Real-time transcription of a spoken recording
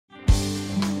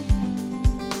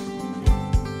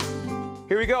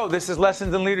Here we go. This is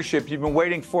Lessons in Leadership. You've been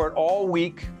waiting for it all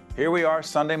week. Here we are,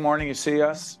 Sunday morning. You see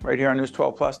us right here on News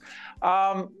 12 Plus.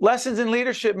 Lessons in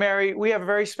Leadership, Mary. We have a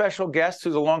very special guest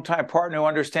who's a longtime partner who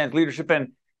understands leadership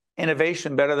and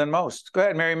innovation better than most. Go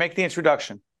ahead, Mary, make the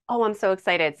introduction. Oh, I'm so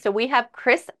excited. So we have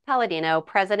Chris Paladino,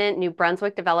 President, New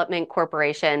Brunswick Development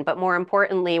Corporation. But more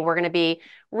importantly, we're going to be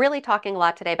really talking a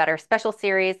lot today about our special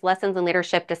series, Lessons in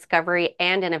Leadership, Discovery,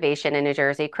 and Innovation in New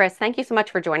Jersey. Chris, thank you so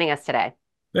much for joining us today.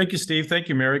 Thank you, Steve. Thank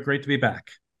you, Mary. Great to be back.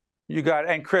 You got it.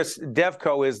 And Chris,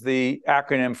 DevCo is the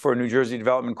acronym for New Jersey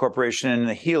Development Corporation, and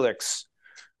the Helix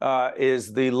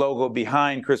is the logo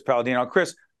behind Chris Paladino.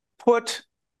 Chris, put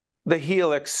the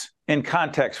Helix in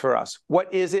context for us.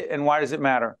 What is it and why does it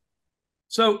matter?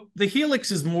 So the Helix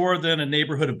is more than a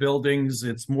neighborhood of buildings.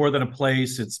 It's more than a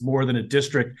place. It's more than a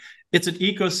district. It's an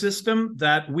ecosystem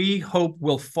that we hope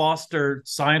will foster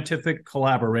scientific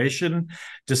collaboration,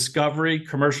 discovery,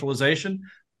 commercialization.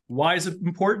 Why is it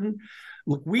important?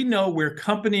 Look, we know where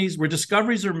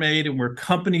discoveries are made and where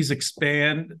companies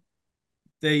expand,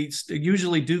 they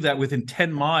usually do that within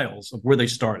 10 miles of where they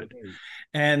started.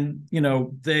 And,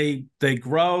 they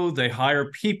grow, they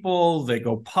hire people, they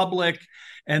go public.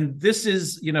 And this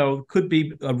is, could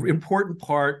be an important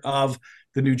part of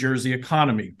the New Jersey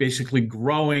economy, basically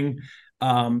growing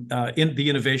in the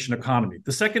innovation economy.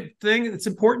 The second thing that's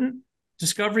important,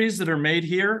 discoveries that are made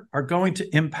here are going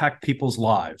to impact people's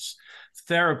lives.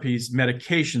 Therapies,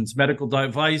 medications, medical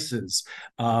devices,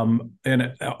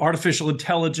 and artificial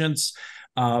intelligence.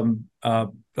 It's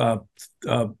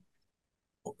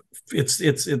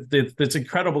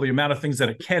incredible the amount of things that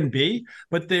it can be,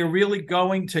 but they're really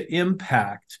going to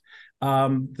impact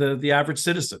the average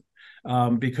citizen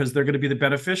because they're going to be the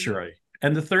beneficiary.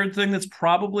 And the third thing that's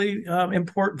probably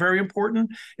very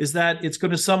important, is that it's going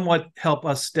to somewhat help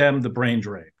us stem the brain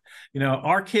drain.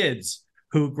 Our kids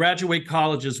who graduate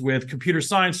colleges with computer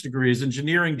science degrees,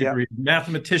 engineering degrees,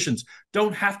 mathematicians,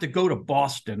 don't have to go to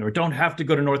Boston or don't have to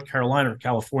go to North Carolina or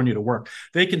California to work.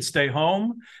 They can stay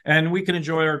home and we can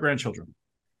enjoy our grandchildren.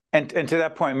 And to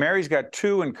that point, Mary's got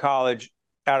 2 in college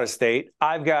out of state.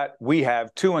 We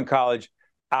have 2 in college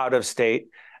out of state.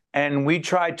 And we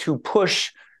tried to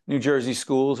push New Jersey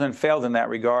schools and failed in that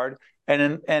regard.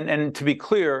 And to be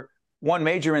clear, one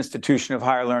major institution of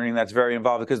higher learning that's very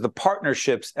involved, because the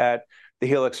partnerships at the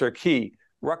Helix are key.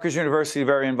 Rutgers University,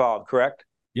 very involved, correct?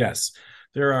 Yes.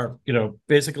 There are,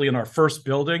 basically in our first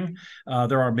building,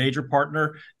 they're our major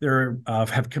partner. They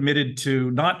have committed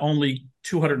to not only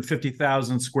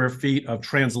 250,000 square feet of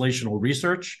translational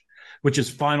research, which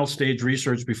is final stage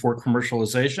research before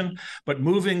commercialization, but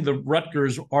moving the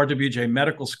Rutgers RWJ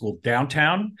Medical School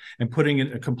downtown and putting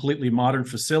in a completely modern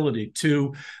facility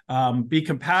to be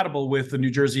compatible with the New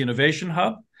Jersey Innovation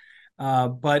Hub.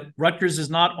 But Rutgers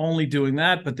is not only doing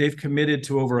that, but they've committed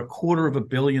to over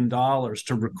 $250 million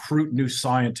to recruit new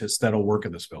scientists that'll work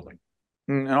in this building.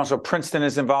 And also Princeton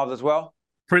is involved as well?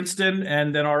 Princeton,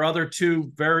 and then our other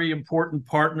 2 very important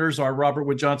partners are Robert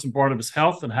Wood Johnson Barnabas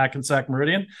Health and Hackensack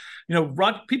Meridian.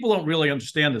 People don't really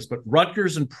understand this, but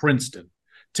Rutgers and Princeton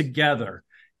together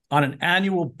on an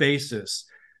annual basis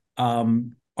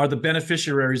are the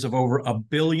beneficiaries of over $1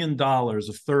 billion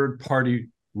of third-party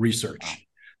research. Wow.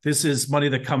 This is money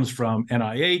that comes from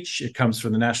NIH, it comes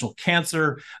from the National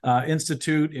Cancer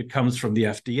Institute, it comes from the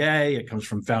FDA, it comes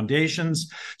from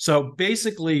foundations. So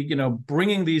basically,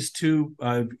 bringing these 2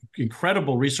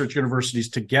 incredible research universities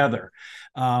together,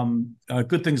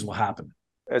 good things will happen.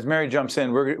 As Mary jumps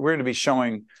in, we're going to be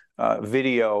showing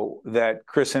video that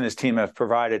Chris and his team have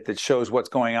provided that shows what's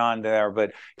going on there.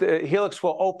 But the Helix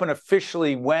will open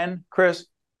officially when, Chris?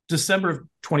 December of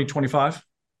 2025.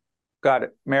 Got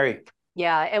it. Mary.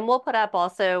 Yeah, and we'll put up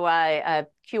also a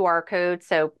QR code.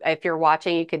 So if you're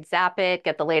watching, you could zap it,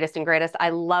 get the latest and greatest.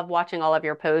 I love watching all of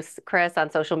your posts, Chris, on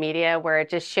social media, where it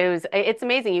just shows, it's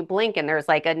amazing. You blink and there's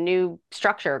like a new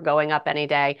structure going up any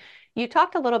day. You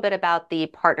talked a little bit about the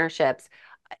partnerships.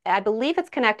 I believe it's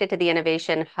connected to the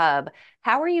Innovation Hub.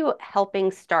 How are you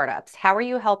helping startups? How are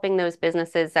you helping those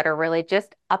businesses that are really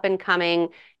just up and coming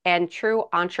and true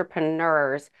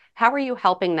entrepreneurs? How are you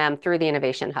helping them through the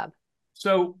Innovation Hub?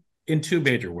 So in 2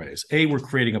 major ways. We're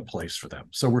creating a place for them.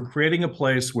 So we're creating a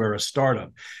place where a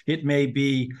startup, it may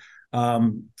be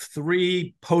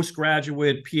 3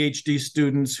 postgraduate PhD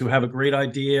students who have a great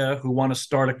idea, who want to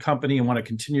start a company and want to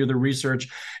continue their research,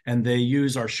 and they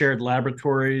use our shared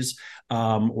laboratories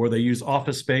or they use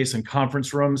office space and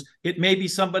conference rooms. It may be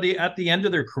somebody at the end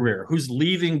of their career who's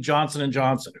leaving Johnson &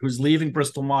 Johnson, who's leaving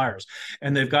Bristol Myers,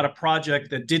 and they've got a project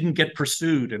that didn't get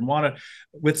pursued and want to,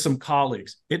 with some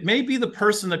colleagues. It may be the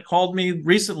person that called me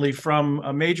recently from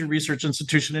a major research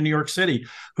institution in New York City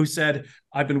who said,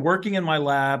 I've been working in my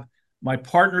lab. My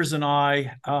partners and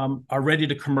I are ready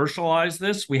to commercialize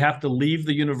this. We have to leave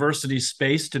the university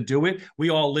space to do it.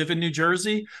 We all live in New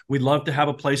Jersey. We'd love to have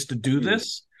a place to do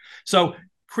this. So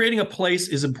creating a place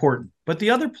is important. But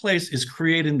the other place is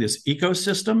creating this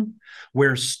ecosystem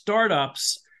where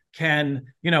startups can,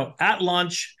 at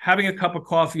lunch, having a cup of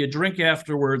coffee, a drink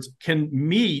afterwards, can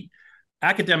meet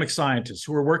academic scientists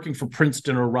who are working for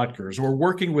Princeton or Rutgers, or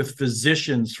working with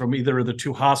physicians from either of the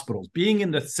two hospitals, being in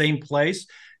the same place,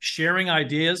 sharing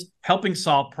ideas, helping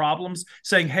solve problems,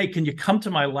 saying, hey, can you come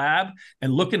to my lab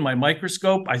and look in my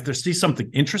microscope? I see something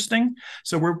interesting.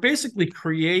 So we're basically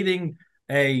creating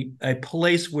a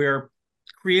place where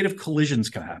creative collisions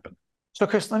can happen. So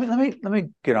Chris, let me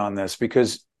get on this,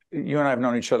 because you and I have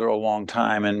known each other a long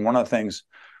time. And one of the things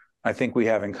I think we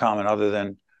have in common, other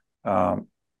than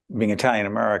being Italian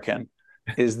American,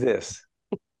 is this.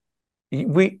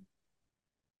 We've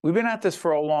been at this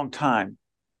for a long time,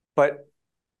 but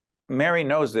Mary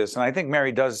knows this, and I think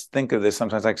Mary does think of this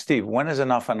sometimes, like, Steve, when is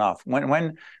enough enough?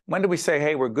 When do we say,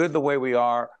 hey, we're good the way we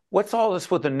are? What's all this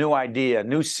with a new idea,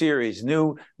 new series,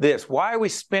 new this? Why are we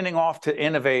spinning off to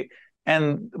innovate?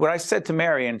 And what I said to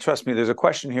Mary, and trust me, there's a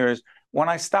question here, is when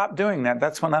I stop doing that,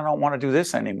 that's when I don't want to do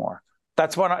this anymore.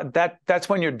 That's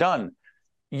when you're done.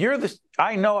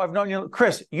 I know, I've known you,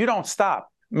 Chris, you don't stop,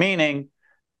 meaning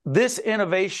this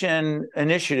innovation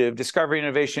initiative, Discovery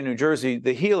Innovation New Jersey,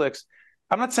 the Helix,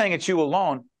 I'm not saying it's you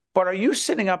alone, but are you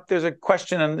sitting up, there's a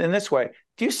question in this way,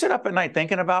 do you sit up at night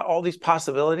thinking about all these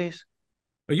possibilities?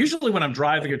 Usually when I'm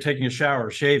driving or taking a shower or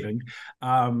shaving,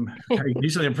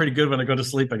 usually I'm pretty good when I go to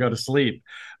sleep,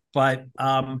 But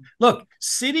look,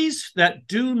 cities that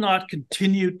do not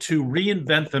continue to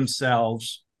reinvent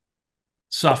themselves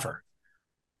suffer.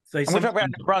 We're talking about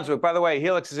New Brunswick. By the way,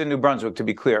 Helix is in New Brunswick, to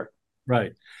be clear.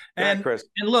 Right. And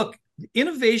look,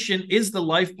 innovation is the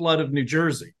lifeblood of New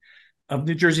Jersey, of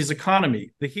New Jersey's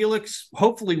economy. The Helix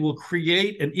hopefully will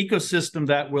create an ecosystem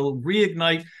that will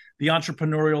reignite the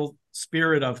entrepreneurial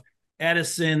spirit of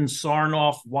Edison,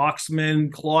 Sarnoff, Waxman,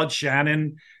 Claude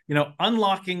Shannon,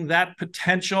 unlocking that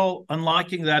potential,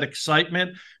 unlocking that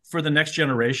excitement for the next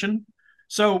generation.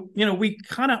 So, we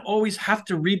kind of always have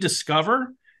to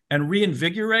rediscover and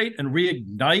reinvigorate and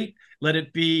reignite. Let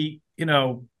it be,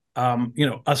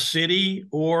 a city,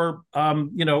 or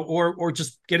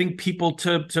just getting people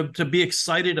to be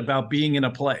excited about being in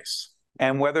a place.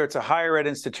 And whether it's a higher ed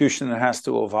institution that has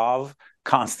to evolve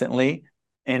constantly,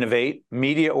 innovate,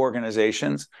 media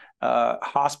organizations,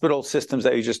 hospital systems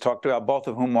that you just talked about, both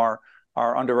of whom are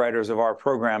underwriters of our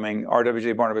programming,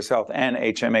 RWJ Barnabas Health and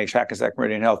HMH, Hackensack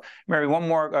Meridian Health. Mary, one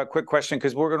more quick question,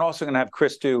 because we're also going to have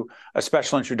Chris do a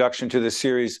special introduction to this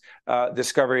series,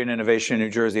 Discovery and Innovation in New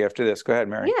Jersey, after this. Go ahead,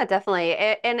 Mary. Yeah, definitely.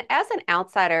 And as an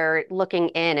outsider looking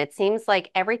in, it seems like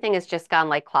everything has just gone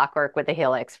like clockwork with the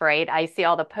Helix, right? I see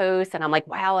all the posts and I'm like,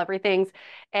 wow,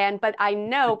 but I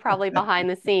know probably behind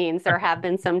the scenes there have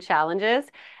been some challenges.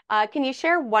 Can you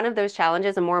share one of those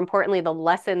challenges, and more importantly, the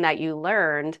lesson that you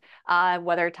learned,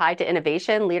 whether tied to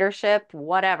innovation, leadership,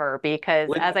 whatever? Because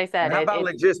as I said, how about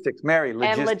logistics, Mary?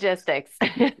 And logistics.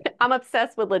 I'm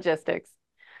obsessed with logistics.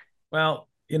 Well,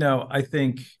 I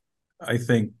think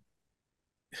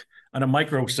on a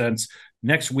micro sense,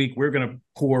 next week we're going to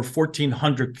pour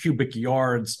 1,400 cubic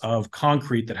yards of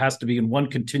concrete that has to be in one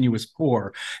continuous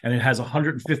pour, and it has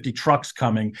 150 trucks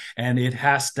coming, and it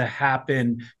has to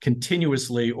happen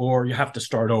continuously, or you have to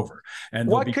start over. And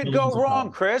what could go wrong,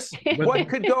 Chris? What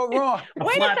could go wrong?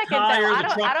 Wait a second, tire,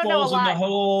 the truck falls in the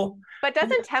hole. But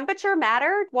doesn't temperature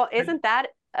matter? Well, isn't that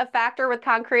a factor with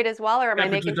concrete as well, or am I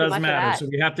making too much of that? So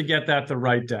we have to get that the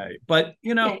right day. But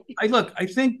I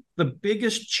think the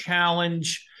biggest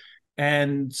challenge,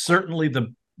 and certainly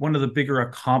one of the bigger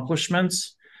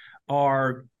accomplishments,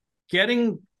 are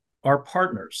getting our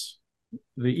partners,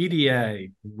 the EDA,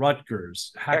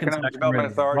 Rutgers, Economic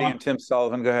Development Authority, and Tim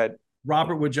Sullivan. Go ahead.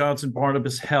 Robert Wood Johnson,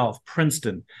 Barnabas Health,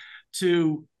 Princeton,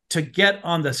 to get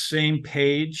on the same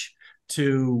page,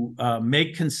 to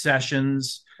make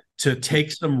concessions, to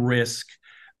take some risk,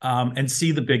 and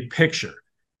see the big picture.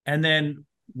 And then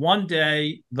one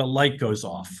day the light goes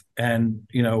off, and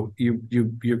you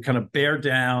kind of bear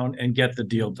down and get the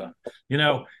deal done. You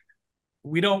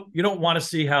don't want to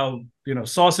see how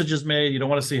sausage is made. You don't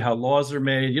want to see how laws are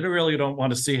made. You don't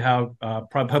want to see how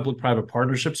public-private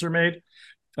partnerships are made.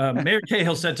 Mayor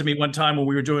Cahill said to me one time when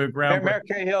we were doing a groundbreaking. Mayor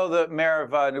Cahill, the mayor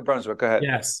of New Brunswick. Go ahead.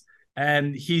 Yes.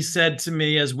 And he said to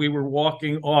me as we were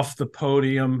walking off the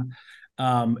podium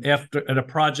after at a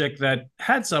project that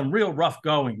had some real rough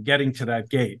going getting to that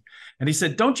gate. And he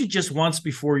said, don't you just once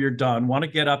before you're done want to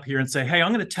get up here and say, hey,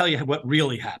 I'm going to tell you what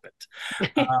really happened.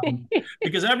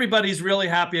 Because everybody's really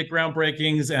happy at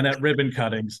groundbreakings and at ribbon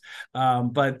cuttings.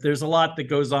 But there's a lot that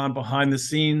goes on behind the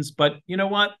scenes. But you know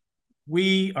what?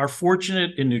 We are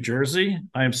fortunate in New Jersey.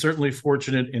 I am certainly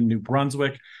fortunate in New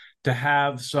Brunswick to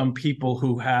have some people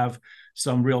who have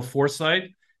some real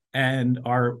foresight and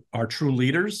are true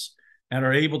leaders and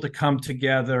are able to come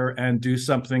together and do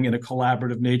something in a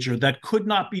collaborative nature that could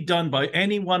not be done by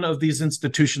any one of these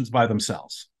institutions by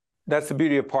themselves. That's the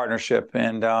beauty of partnership.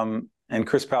 And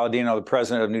Chris Paladino, the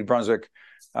president of New Brunswick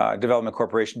Development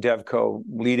Corporation, DevCo,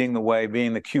 leading the way,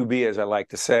 being the QB, as I like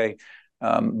to say,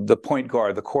 the point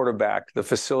guard, the quarterback, the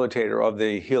facilitator of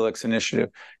the Helix initiative.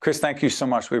 Chris, thank you so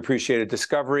much. We appreciate it.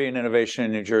 Discovery and innovation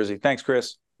in New Jersey. Thanks,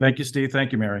 Chris. Thank you, Steve.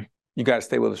 Thank you, Mary. You got to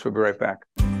stay with us. We'll be right back.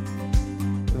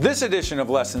 This edition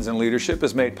of Lessons in Leadership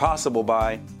is made possible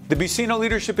by the Buccino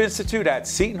Leadership Institute at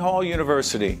Seton Hall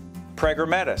University, Prager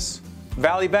Metis,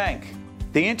 Valley Bank,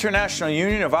 the International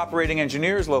Union of Operating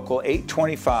Engineers Local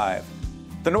 825,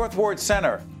 the North Ward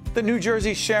Center, the New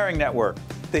Jersey Sharing Network,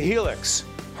 the Helix,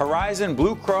 Horizon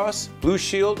Blue Cross Blue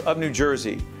Shield of New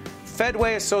Jersey,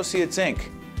 Fedway Associates Inc.,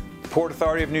 Port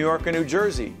Authority of New York and New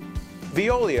Jersey,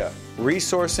 Veolia,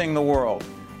 Resourcing the World,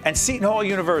 and Seton Hall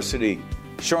University,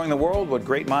 showing the world what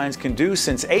great minds can do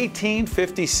since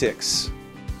 1856.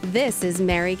 This is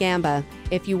Mary Gamba.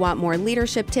 If you want more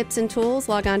leadership tips and tools,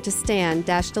 log on to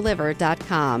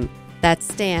stand-deliver.com.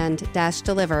 That's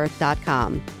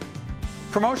stand-deliver.com.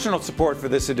 Promotional support for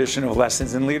this edition of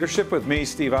Lessons in Leadership with me,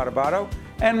 Steve Adubato,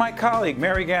 and my colleague,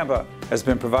 Mary Gamba, has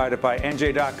been provided by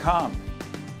NJ.com,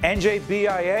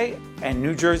 NJBIA, and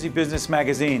New Jersey Business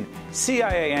Magazine,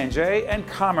 CIA NJ, and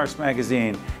Commerce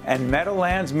Magazine, and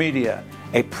Meadowlands Media,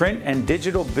 a print and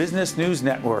digital business news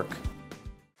network.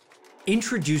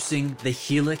 Introducing the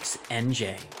Helix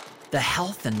NJ, the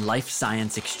Health and Life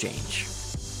Science Exchange,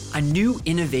 a new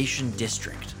innovation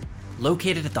district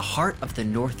located at the heart of the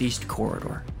Northeast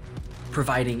Corridor,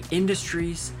 providing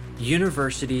industries,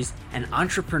 universities, and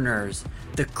entrepreneurs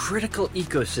the critical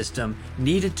ecosystem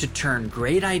needed to turn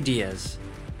great ideas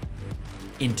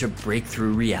into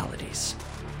breakthrough realities.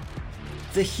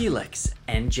 The Helix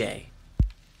NJ,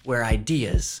 where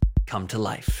ideas come to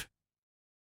life.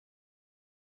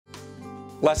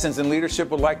 Lessons in Leadership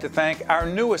would like to thank our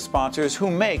newest sponsors who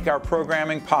make our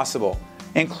programming possible,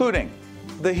 including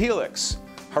the Helix,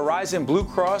 Horizon Blue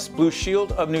Cross Blue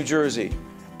Shield of New Jersey,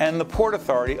 and the Port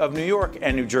Authority of New York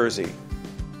and New Jersey.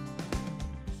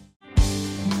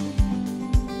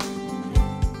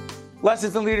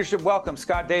 Lessons in Leadership welcome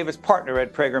Scott Davis, partner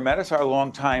at Prager Metis, our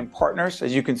longtime partners,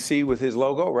 as you can see with his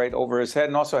logo right over his head,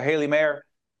 and also Hayley Mayer,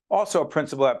 also a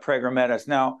principal at Prager Metis.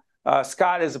 Now,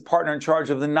 Scott is a partner in charge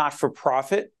of the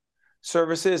not-for-profit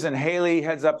services, and Hayley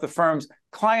heads up the firm's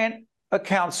client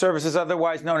account services,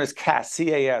 otherwise known as CAS,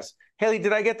 C-A-S. Hayley,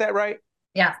 did I get that right?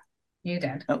 Yeah, you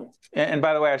did. And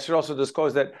by the way, I should also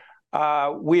disclose that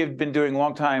we have been doing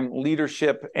long-time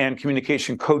leadership and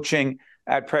communication coaching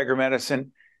at Prager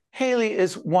Medicine. Hayley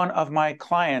is one of my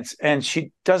clients, and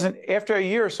she doesn't, after a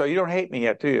year or so, you don't hate me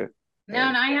yet, do you?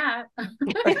 No, not yet.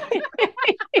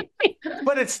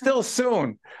 But it's still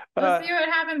soon. We'll see what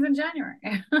happens in January.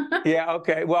 Yeah,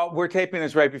 okay. Well, we're taping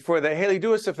this right before that. Hayley,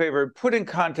 do us a favor. Put in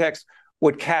context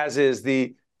what CAS is,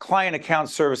 the Client Account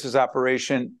Services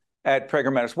Operation at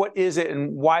Prager Metis. What is it,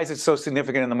 and why is it so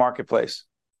significant in the marketplace?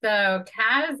 So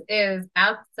CAS is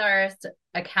outsourced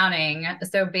accounting.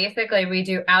 So basically, we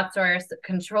do outsourced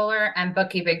controller and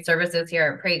bookkeeping services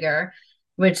here at Prager,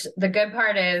 which the good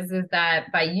part is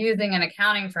that by using an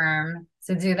accounting firm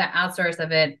to do the outsource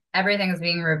of it, everything is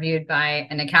being reviewed by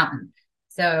an accountant.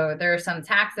 So there's some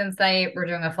tax insight. We're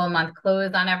doing a full month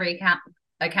close on every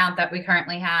account that we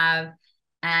currently have.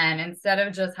 And instead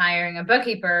of just hiring a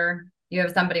bookkeeper, you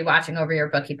have somebody watching over your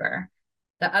bookkeeper.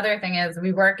 The other thing is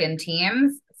we work in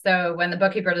teams. So when the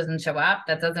bookkeeper doesn't show up,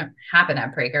 that doesn't happen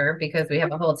at Prager because we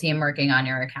have a whole team working on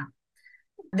your account.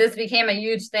 This became a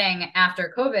huge thing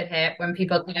after COVID hit when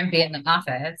people couldn't be in the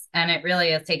office, and it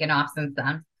really has taken off since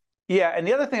then. Yeah, and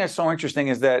the other thing that's so interesting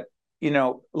is that, you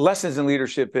know, Lessons in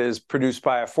Leadership is produced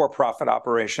by a for-profit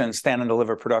operation, Stand and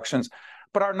Deliver Productions,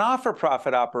 but our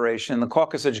not-for-profit operation, the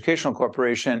Caucus Educational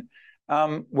Corporation,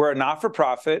 we're a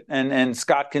not-for-profit, and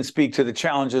Scott can speak to the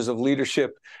challenges of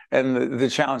leadership and the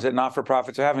challenge that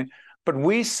not-for-profits are having. But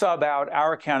we sub out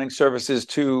our accounting services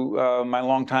to my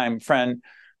longtime friend,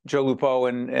 Joe Lupo.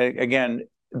 And again,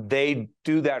 they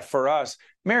do that for us.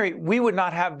 Mary, we would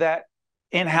not have that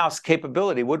in-house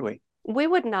capability, would we? We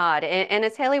would not. And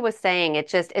as Hayley was saying, it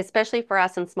just, especially for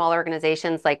us in small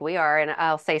organizations like we are, and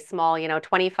I'll say small,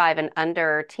 25 and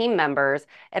under team members,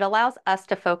 it allows us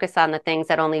to focus on the things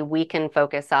that only we can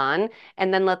focus on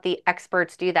and then let the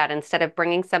experts do that instead of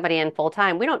bringing somebody in full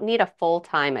time. We don't need a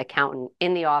full-time accountant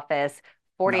in the office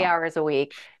 40 hours a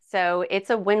week. So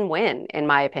it's a win-win, in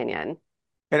my opinion.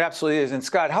 It absolutely is. And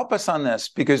Scott, help us on this,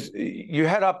 because you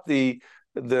head up the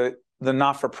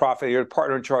not-for-profit, you're a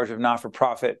partner in charge of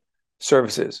not-for-profit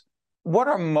services. What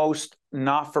are most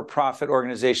not-for-profit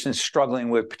organizations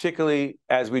struggling with, particularly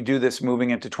as we do this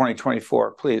moving into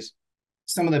 2024? Please.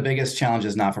 Some of the biggest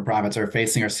challenges not-for-profits are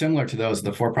facing are similar to those of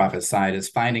the for-profit side, is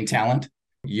finding talent,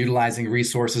 utilizing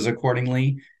resources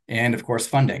accordingly, and of course,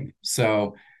 funding.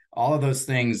 So all of those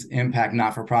things impact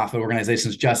not-for-profit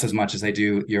organizations just as much as they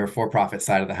do your for-profit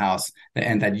side of the house,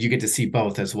 and that you get to see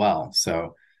both as well.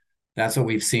 So that's what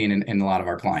we've seen in a lot of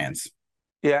our clients.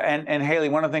 Yeah, and Hayley,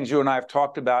 one of the things you and I have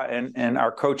talked about and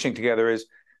our coaching together is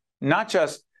not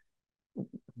just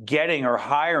getting or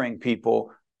hiring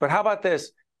people, but how about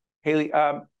this, Hayley,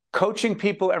 coaching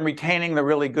people and retaining the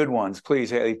really good ones. Please,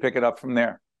 Hayley, pick it up from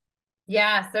there.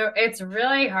 Yeah, so it's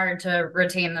really hard to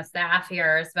retain the staff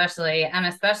here, especially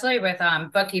with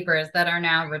bookkeepers that are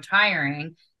now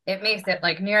retiring. It makes it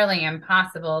like nearly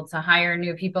impossible to hire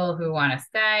new people who want to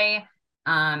stay.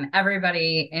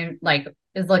 Everybody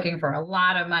is looking for a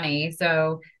lot of money,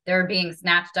 so they're being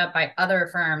snatched up by other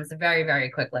firms very, very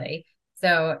quickly.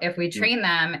 So if we train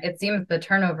them, it seems the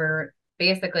turnover,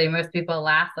 basically most people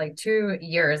last like 2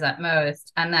 years at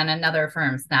most, and then another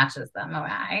firm snatches them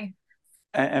away.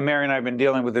 And Mary and I have been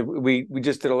dealing with it. We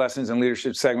just did a lessons in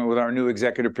leadership segment with our new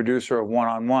executive producer of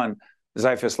One-on-One,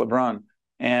 Zyphus LeBrun,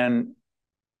 and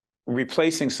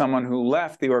replacing someone who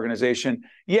left the organization.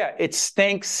 Yeah, it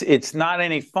stinks. It's not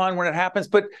any fun when it happens.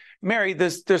 But Mary,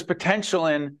 there's potential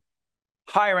in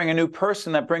hiring a new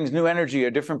person that brings new energy,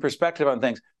 a different perspective on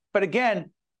things. But again,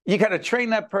 you got to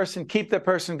train that person, keep that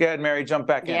person. Go ahead, Mary, jump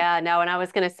back in. Yeah, no, and I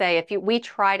was going to say, we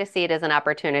try to see it as an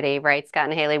opportunity, right, Scott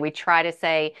and Hayley? We try to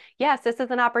say, yes, this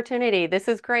is an opportunity. This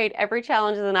is great. Every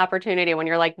challenge is an opportunity. When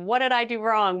you're like, what did I do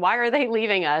wrong? Why are they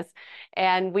leaving us?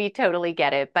 And we totally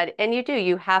get it. And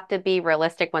you have to be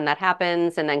realistic when that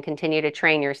happens and then continue to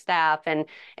train your staff. And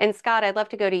Scott, I'd love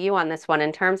to go to you on this one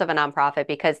in terms of a nonprofit,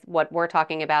 because what we're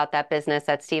talking about, that business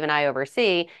that Steve and I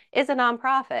oversee, is a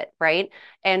nonprofit, right?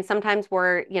 And sometimes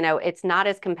it's not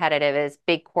as competitive as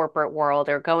big corporate world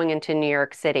or going into New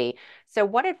York City. So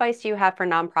what advice do you have for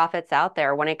nonprofits out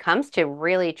there when it comes to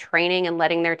really training and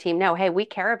letting their team know, hey, we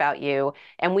care about you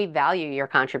and we value your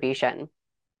contribution?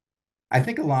 I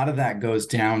think a lot of that goes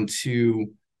down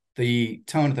to the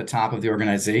tone at the top of the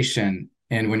organization.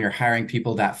 And when you're hiring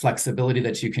people, that flexibility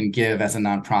that you can give as a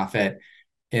nonprofit,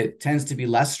 it tends to be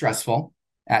less stressful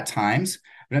at times,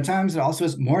 but at times it also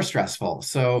is more stressful.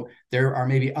 So there are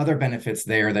maybe other benefits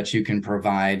there that you can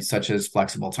provide, such as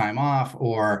flexible time off,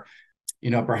 or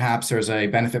perhaps there's a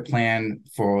benefit plan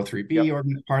for 403B or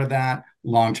part of that,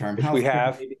 long-term health. We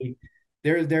have.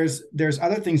 There's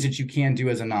other things that you can do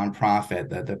as a nonprofit.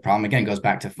 The problem, again, goes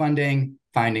back to funding,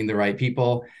 finding the right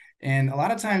people. And a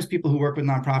lot of times people who work with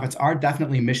nonprofits are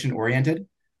definitely mission-oriented.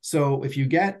 So if you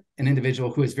get an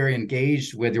individual who is very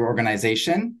engaged with your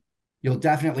organization, you'll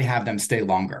definitely have them stay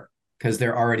longer because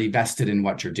they're already vested in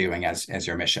what you're doing as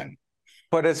your mission.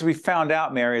 But as we found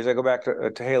out, Mary, as I go back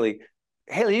to Hayley,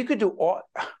 you could do all,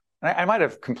 I might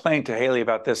have complained to Hayley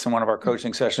about this in one of our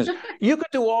coaching sessions. You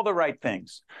could do all the right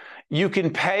things. You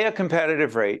can pay a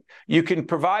competitive rate. You can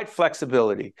provide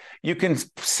flexibility. You can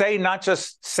say, not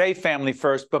just say family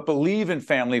first, but believe in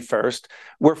family first.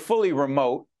 We're fully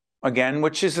remote, again,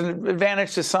 which is an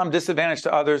advantage to some, disadvantage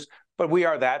to others, but we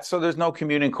are that. So there's no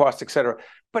commuting cost, et cetera.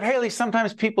 But Hayley,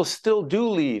 sometimes people still do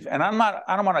leave. And I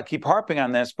don't want to keep harping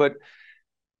on this, but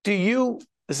this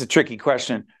is a tricky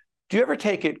question. Do you ever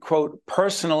take it, quote,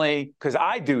 personally? Because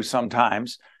I do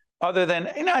sometimes, other than,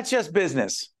 it's just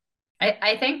business.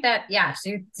 I think that, yes,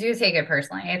 you do take it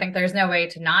personally. I think there's no way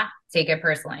to not take it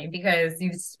personally because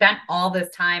you've spent all this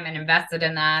time and invested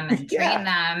in them and trained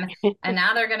them. And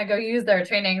now they're going to go use their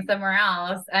training somewhere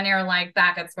else. And you're like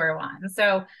back at square one.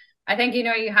 So I think,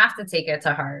 you have to take it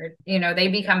to heart. They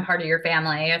become part of your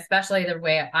family, especially the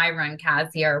way I run CAS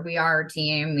here. We are a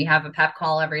team. We have a pep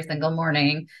call every single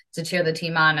morning to cheer the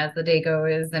team on as the day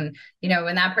goes. And,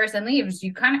 when that person leaves,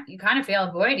 you kind of feel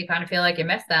a void. You kind of feel like you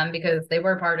miss them because they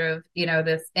were part of,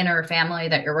 this inner family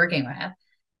that you're working with.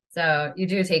 So you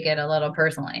do take it a little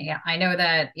personally. I know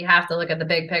that you have to look at the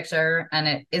big picture and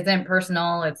it isn't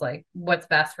personal. It's like what's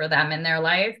best for them in their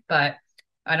life. But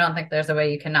I don't think there's a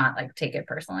way you cannot like take it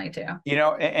personally too. You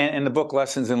know, and the book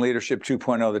Lessons in Leadership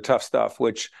 2.0, the tough stuff,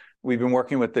 which we've been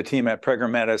working with the team at Prager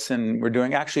Medicine. We're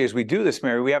doing, actually, as we do this,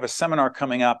 Mary, we have a seminar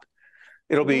coming up.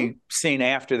 It'll be seen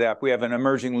after that. We have an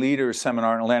emerging leaders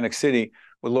seminar in Atlantic City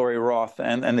with Lori Roth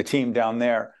and the team down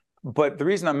there. But the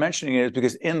reason I'm mentioning it is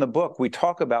because in the book, we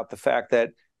talk about the fact that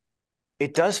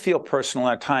it does feel personal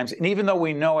at times. And even though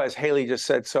we know, as Hayley just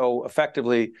said so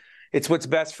effectively, it's what's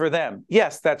best for them.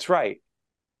 Yes, that's right.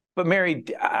 But Mary,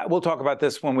 we'll talk about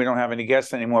this when we don't have any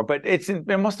guests anymore, but it's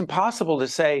almost impossible to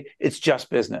say it's just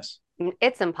business.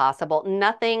 It's impossible.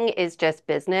 Nothing is just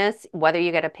business, whether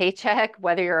you get a paycheck,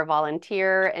 whether you're a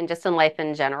volunteer, and just in life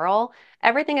in general.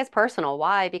 Everything is personal.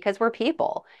 Why? Because we're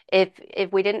people. If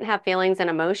we didn't have feelings and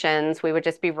emotions, we would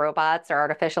just be robots or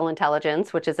artificial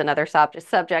intelligence, which is another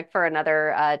subject for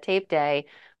another tape day.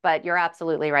 But you're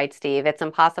absolutely right, Steve. It's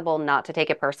impossible not to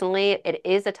take it personally. It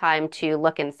is a time to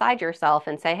look inside yourself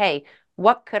and say, hey,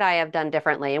 what could I have done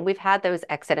differently? And we've had those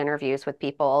exit interviews with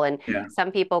people, and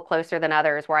some people closer than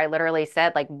others, where I literally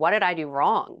said, like, what did I do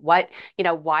wrong?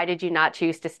 Why did you not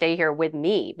choose to stay here with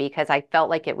me? Because I felt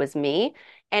like it was me.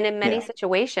 And in many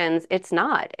situations, it's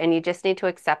not. And you just need to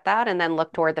accept that and then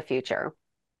look toward the future.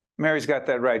 Mary's got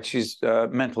that right. She's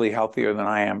mentally healthier than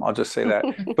I am. I'll just say that.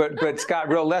 But Scott,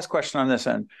 real last question on this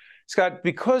end. Scott,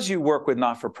 because you work with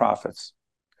not-for-profits,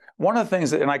 one of the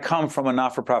things that, and I come from a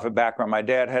not-for-profit background. My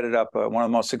dad headed up one of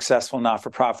the most successful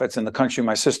not-for-profits in the country.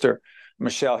 My sister,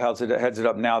 Michelle, heads it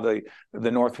up now, the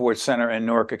Northwood Center in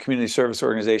Newark, a community service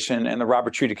organization, and the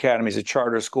Robert Treat Academy is a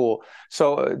charter school.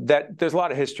 So that there's a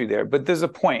lot of history there. But there's a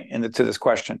point to this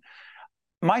question.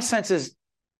 My sense is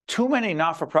too many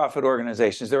not-for-profit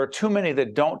organizations, there are too many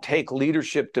that don't take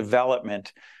leadership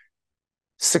development,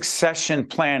 succession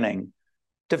planning,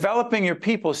 developing your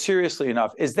people seriously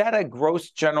enough. Is that a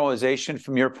gross generalization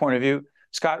from your point of view,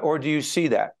 Scott, or do you see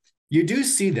that? You do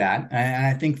see that. And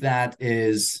I think that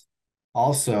is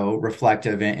also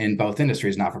reflective in both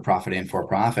industries, not-for-profit and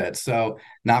for-profit. So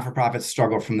not-for-profits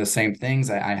struggle from the same things.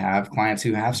 I have clients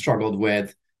who have struggled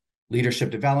with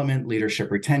leadership development, leadership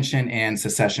retention, and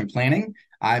succession planning.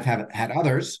 I've had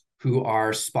others who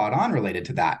are spot on related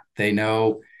to that. They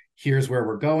know, here's where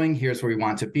we're going, here's where we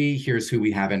want to be, here's who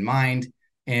we have in mind,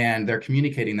 and they're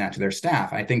communicating that to their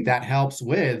staff. I think that helps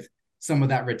with some of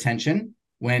that retention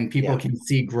when people can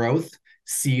see growth,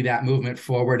 see that movement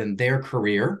forward in their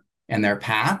career and their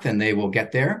path, and they will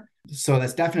get there. So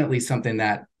that's definitely something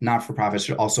that not-for-profits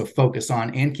should also focus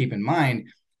on and keep in mind,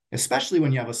 especially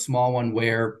when you have a small one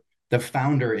where the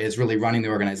founder is really running the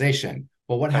organization.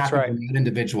 Well, what happens when that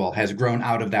individual has grown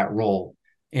out of that role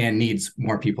and needs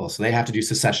more people? So they have to do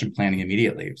succession planning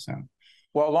immediately. So,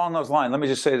 well, along those lines, let me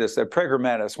just say this: at Prager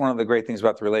Medicine, one of the great things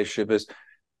about the relationship is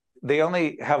they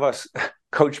only have us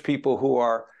coach people who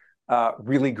are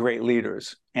really great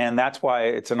leaders, and that's why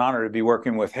it's an honor to be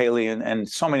working with Hayley and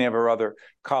so many of our other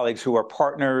colleagues who are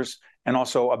partners and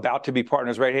also about to be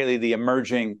partners. Right, Hayley, the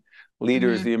emerging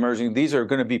leaders, these are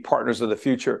going to be partners of the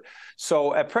future.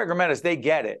 So at Prager Medicine, they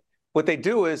get it. What they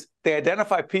do is they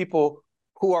identify people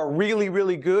who are really,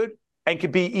 really good and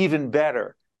could be even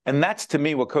better. And that's, to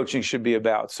me, what coaching should be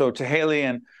about. So to Hayley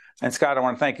and Scott, I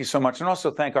want to thank you so much. And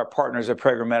also thank our partners at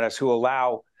Prager Medicine who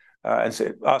allow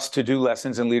us to do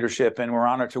lessons in leadership. And we're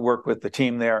honored to work with the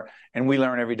team there. And we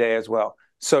learn every day as well.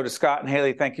 So to Scott and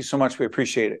Hayley, thank you so much. We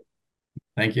appreciate it.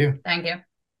 Thank you. Thank you.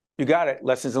 You got it.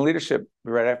 Lessons in Leadership.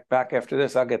 Be right back after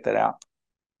this. I'll get that out.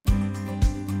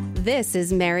 This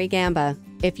is Mary Gamba.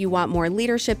 If you want more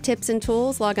leadership tips and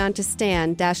tools, log on to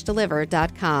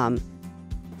stand-deliver.com.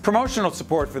 Promotional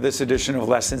support for this edition of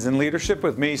Lessons in Leadership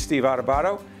with me, Steve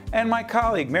Adubato, and my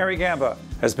colleague, Mary Gamba,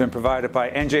 has been provided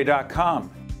by NJ.com,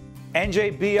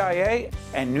 NJBIA,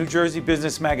 and New Jersey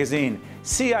Business Magazine,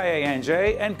 CIA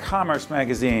NJ, and Commerce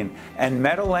Magazine, and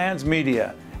Meadowlands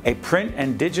Media, a print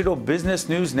and digital business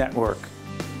news network.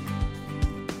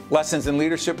 Lessons in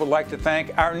Leadership would like to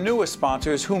thank our newest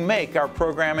sponsors who make our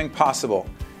programming possible,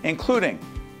 including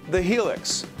The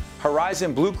Helix,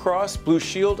 Horizon Blue Cross Blue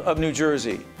Shield of New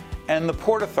Jersey, and the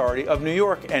Port Authority of New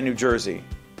York and New Jersey.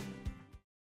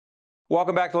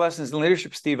 Welcome back to Lessons in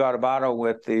Leadership. Steve Adubato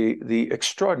with the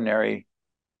extraordinary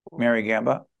Mary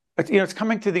Gamba. It's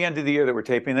coming to the end of the year that we're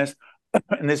taping this,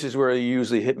 and this is where you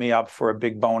usually hit me up for a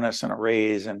big bonus and a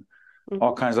raise and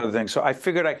all kinds of other things. So I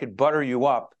figured I could butter you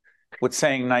up with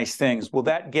saying nice things. Will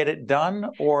that get it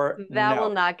done or that no? will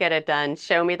not get it done?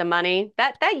 Show me the money.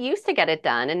 That used to get it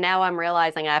done. And now I'm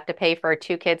realizing I have to pay for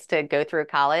 2 kids to go through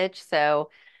college. So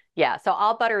yeah, so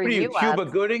I'll butter What are you, up.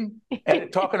 Cuba Gooding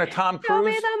and talking to Tom Cruise? Show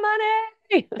me the money.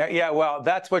 Yeah, well,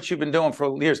 that's what you've been doing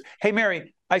for years. Hey,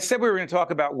 Mary, I said we were going to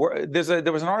talk about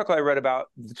there was an article I read about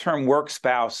the term work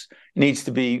spouse needs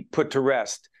to be put to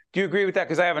rest. Do you agree with that?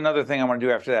 Because I have another thing I want to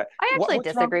do after that. I actually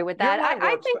disagree with that.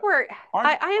 I think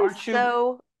I am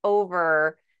so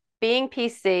over being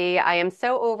PC. I am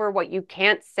so over what you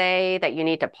can't say, that you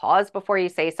need to pause before you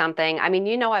say something. I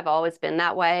mean, I've always been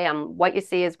that way. What you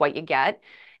see is what you get.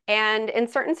 And in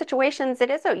certain situations, it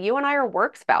is so. You and I are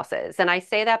work spouses. And I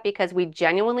say that because we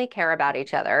genuinely care about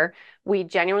each other. We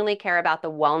genuinely care about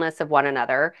the wellness of one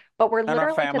another. But we're literally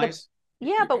our families.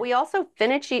 Yeah, but we also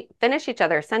finish each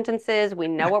other's sentences. We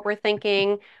know what we're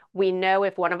thinking. We know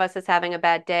if one of us is having a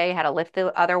bad day, how to lift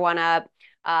the other one up.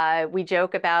 We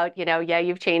joke about, yeah,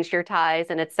 you've changed your ties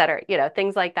and et cetera,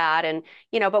 things like that. And,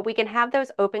 but we can have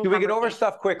those open conversations. Do we get over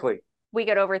stuff quickly? We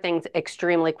get over things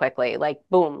extremely quickly, like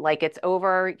boom, like it's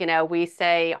over. We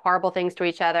say horrible things to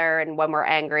each other and when we're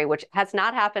angry, which has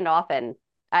not happened often.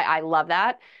 I love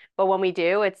that. But when we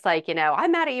do, it's like,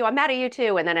 I'm mad at you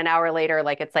too. And then an hour later,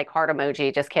 like it's like heart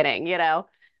emoji, just kidding,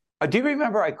 Do you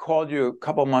remember I called you a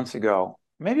couple months ago?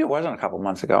 Maybe it wasn't a couple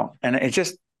months ago. And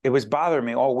it was bothering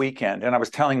me all weekend. And I was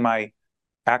telling my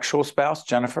actual spouse,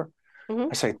 Jennifer,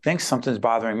 I said, I think something's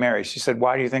bothering Mary. She said,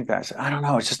 why do you think that? I said, I don't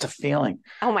know. It's just a feeling.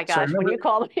 Oh my gosh, when you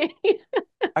called me.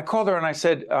 I called her and I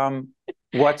said,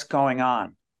 what's going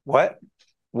on?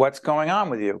 What's going on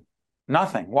with you?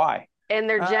 Nothing. Why? And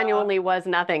there genuinely was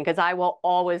nothing, because I will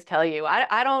always tell you.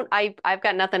 I've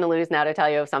got nothing to lose now to tell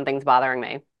you if something's bothering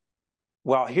me.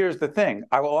 Well, here's the thing.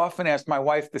 I will often ask my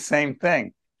wife the same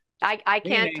thing. I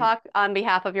can't talk on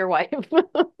behalf of your wife.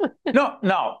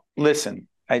 No, listen.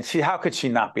 How could she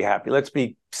not be happy? Let's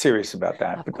be serious about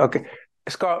that. But, okay.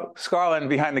 Scarlett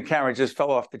behind the camera just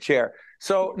fell off the chair.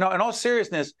 So no, in all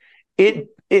seriousness,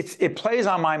 it plays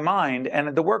on my mind,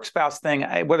 and the work spouse thing,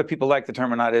 whether people like the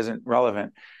term or not, isn't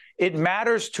relevant. It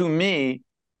matters to me.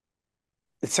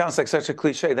 It sounds like such a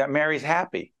cliche that Mary's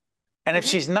happy. And if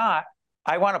she's not,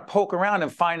 I want to poke around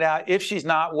and find out if she's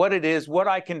not, what it is, what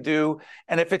I can do.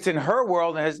 And if it's in her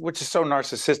world, which is so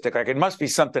narcissistic, like it must be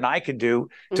something I could do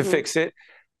to fix it.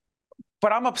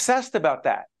 But I'm obsessed about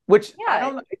that, which I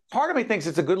don't know. Part of me thinks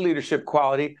it's a good leadership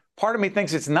quality. Part of me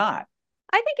thinks it's not.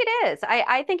 I think it is.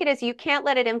 I think it is. You can't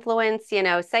let it influence,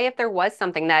 say if there was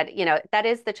something that, that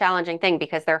is the challenging thing,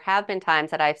 because there have been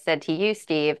times that I've said to you,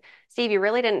 Steve, you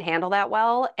really didn't handle that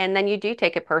well. And then you do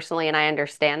take it personally. And I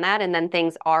understand that. And then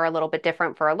things are a little bit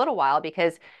different for a little while,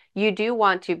 because you do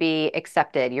want to be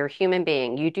accepted. You're a human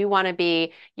being. You do want to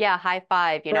be, high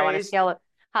five, on a scale of,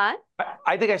 huh?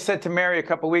 I think I said to Mary a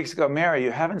couple of weeks ago, Mary,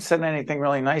 you haven't said anything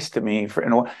really nice to me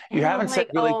you haven't said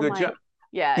really good job.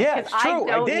 Yeah, it's true. I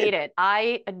don't need it.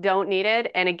 I don't need it.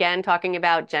 And again, talking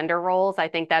about gender roles, I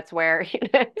think that's where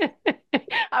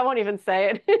I won't even say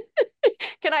it.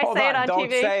 Can I say it on TV?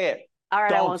 Don't say it. All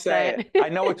right, I won't say it. I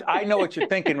know what you're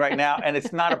thinking right now, and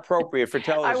it's not appropriate for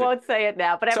television. I won't say it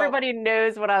now, but everybody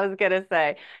knows what I was going to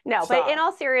say. No, but in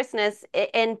all seriousness,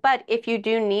 but if you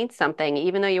do need something,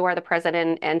 even though you are the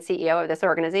president and CEO of this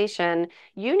organization,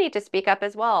 you need to speak up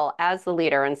as well as the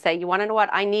leader and say, you want to know what?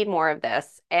 I need more of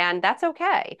this. And that's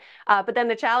okay. But then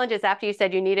the challenge is, after you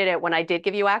said you needed it, when I did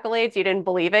give you accolades, you didn't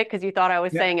believe it because you thought I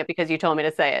was saying it because you told me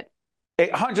to say it.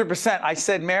 100%. I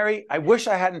said, Mary, I wish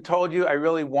I hadn't told you. I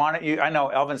really wanted you. I know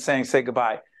Elvin's saying say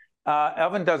goodbye.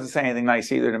 Elvin doesn't say anything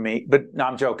nice either to me, but no,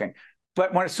 I'm joking.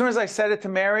 But as soon as I said it to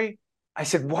Mary, I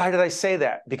said, why did I say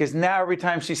that? Because now every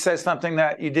time she says something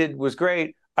that you did was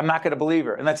great, I'm not going to believe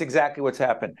her. And that's exactly what's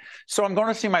happened. So I'm going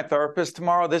to see my therapist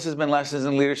tomorrow. This has been Lessons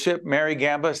in Leadership. Mary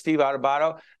Gamba, Steve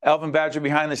Adubato, Elvin Badger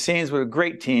behind the scenes with a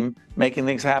great team making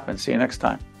things happen. See you next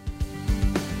time.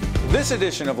 This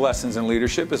edition of Lessons in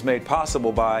Leadership is made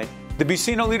possible by the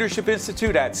Buccino Leadership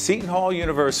Institute at Seton Hall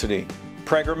University,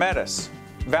 Prager Metis,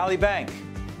 Valley Bank,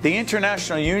 the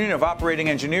International Union of Operating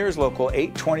Engineers Local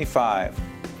 825,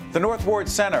 the North Ward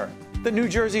Center, the New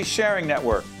Jersey Sharing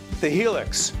Network, the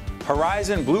Helix,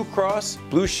 Horizon Blue Cross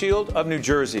Blue Shield of New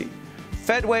Jersey,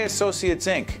 Fedway Associates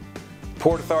Inc.,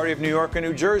 Port Authority of New York and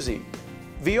New Jersey,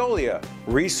 Veolia,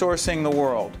 Resourcing the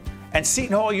World, and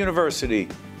Seton Hall University,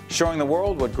 showing the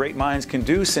world what great minds can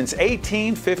do since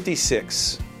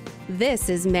 1856. This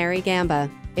is Mary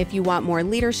Gamba. If you want more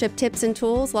leadership tips and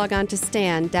tools, log on to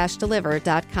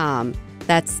stand-deliver.com.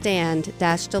 That's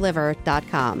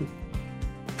stand-deliver.com.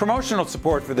 Promotional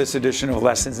support for this edition of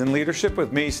Lessons in Leadership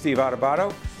with me, Steve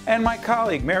Adubato, and my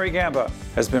colleague, Mary Gamba,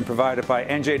 has been provided by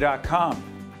NJ.com,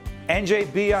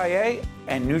 NJBIA,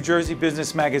 and New Jersey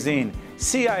Business Magazine,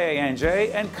 CIA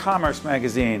NJ, and Commerce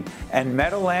Magazine, and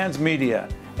Meadowlands Media,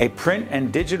 a print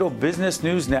and digital business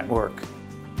news network.